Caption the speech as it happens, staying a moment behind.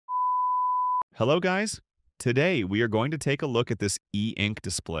Hello guys! Today we are going to take a look at this e-ink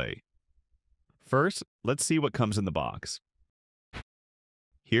display. First, let's see what comes in the box.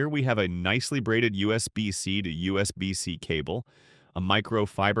 Here we have a nicely braided USB-C to USB-C cable, a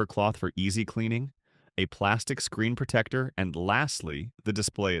microfiber cloth for easy cleaning, a plastic screen protector, and lastly, the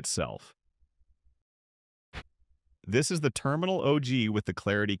display itself. This is the TRMNL OG with the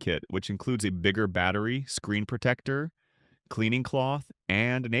Clarity Kit, which includes a bigger battery, screen protector, cleaning cloth,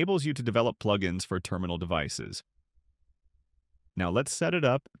 and enables you to develop plugins for terminal devices. Now let's set it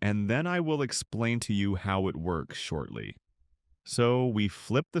up, and then I will explain to you how it works shortly. So we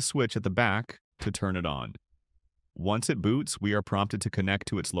flip the switch at the back to turn it on. Once it boots, we are prompted to connect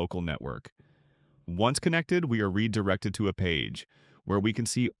to its local network. Once connected, we are redirected to a page where we can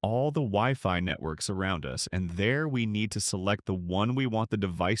see all the Wi-Fi networks around us, and there we need to select the one we want the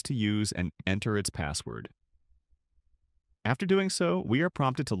device to use and enter its password. After doing so, we are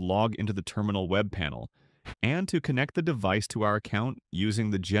prompted to log into the terminal web panel and to connect the device to our account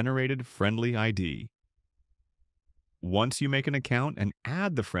using the generated friendly ID. Once you make an account and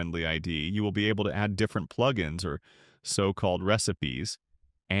add the friendly ID, you will be able to add different plugins or so-called recipes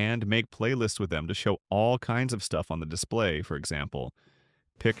and make playlists with them to show all kinds of stuff on the display, for example,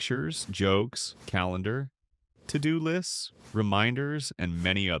 pictures, jokes, calendar, to-do lists, reminders, and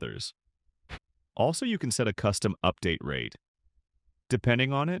many others. Also, you can set a custom update rate.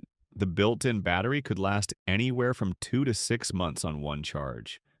 Depending on it, the built-in battery could last anywhere from 2 to 6 months on one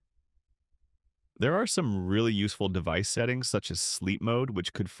charge. There are some really useful device settings such as sleep mode,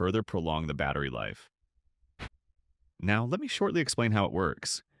 which could further prolong the battery life. Now, let me shortly explain how it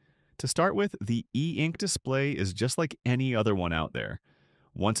works. To start with, the e-ink display is just like any other one out there.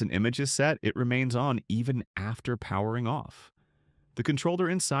 Once an image is set, it remains on even after powering off. The controller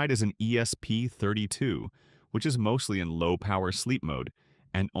inside is an ESP32, which is mostly in low-power sleep mode,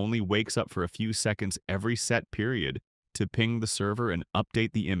 and only wakes up for a few seconds every set period to ping the server and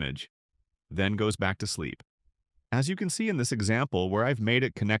update the image, then goes back to sleep. As you can see in this example where I've made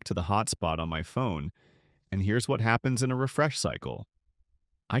it connect to the hotspot on my phone, and here's what happens in a refresh cycle.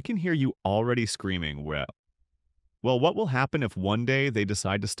 I can hear you already screaming, well, what will happen if one day they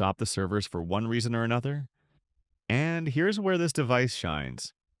decide to stop the servers for one reason or another? And here's where this device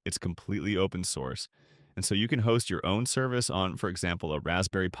shines. It's completely open source, and so you can host your own service on, for example, a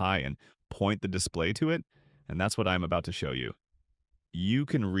Raspberry Pi and point the display to it, and that's what I'm about to show you. You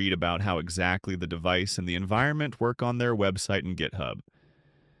can read about how exactly the device and the environment work on their website and GitHub.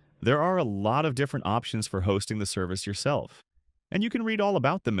 There are a lot of different options for hosting the service yourself, and you can read all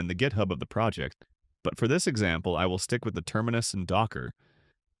about them in the GitHub of the project. But for this example, I will stick with the Terminus and Docker,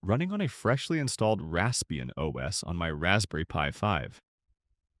 running on a freshly installed Raspbian OS on my Raspberry Pi 5.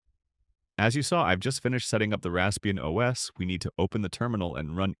 As you saw, I've just finished setting up the Raspbian OS. We need to open the terminal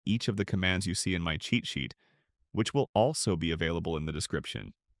and run each of the commands you see in my cheat sheet, which will also be available in the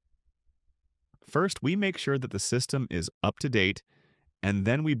description. First, we make sure that the system is up to date, and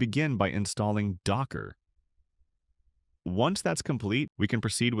then we begin by installing Docker. Once that's complete, we can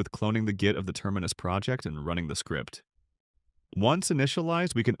proceed with cloning the Git of the Terminus project and running the script. Once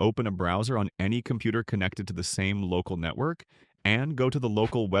initialized, we can open a browser on any computer connected to the same local network and go to the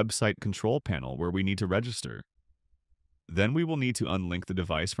local website control panel where we need to register. Then we will need to unlink the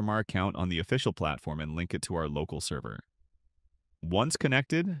device from our account on the official platform and link it to our local server. Once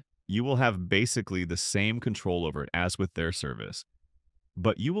connected, you will have basically the same control over it as with their service,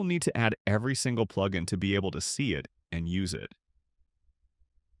 but you will need to add every single plugin to be able to see it and use it.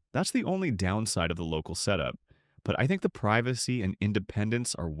 That's the only downside of the local setup, but I think the privacy and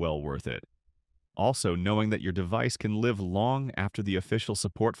independence are well worth it. Also, knowing that your device can live long after the official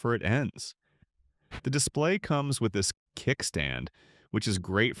support for it ends. The display comes with this kickstand, which is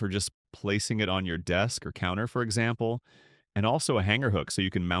great for just placing it on your desk or counter, for example, and also a hanger hook so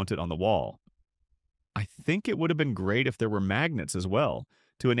you can mount it on the wall. I think it would have been great if there were magnets as well,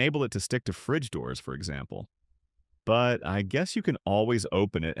 to enable it to stick to fridge doors, for example. But I guess you can always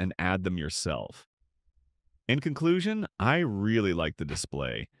open it and add them yourself. In conclusion, I really like the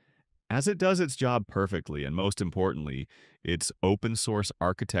display, as it does its job perfectly, and most importantly, its open source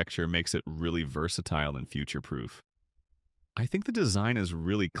architecture makes it really versatile and future-proof. I think the design is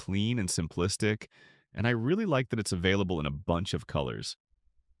really clean and simplistic, and I really like that it's available in a bunch of colors.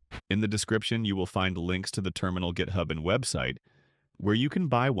 In the description, you will find links to the terminal GitHub and website, where you can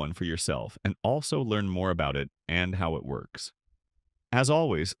buy one for yourself and also learn more about it and how it works. As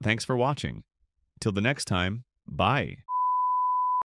always, thanks for watching. Till the next time, bye.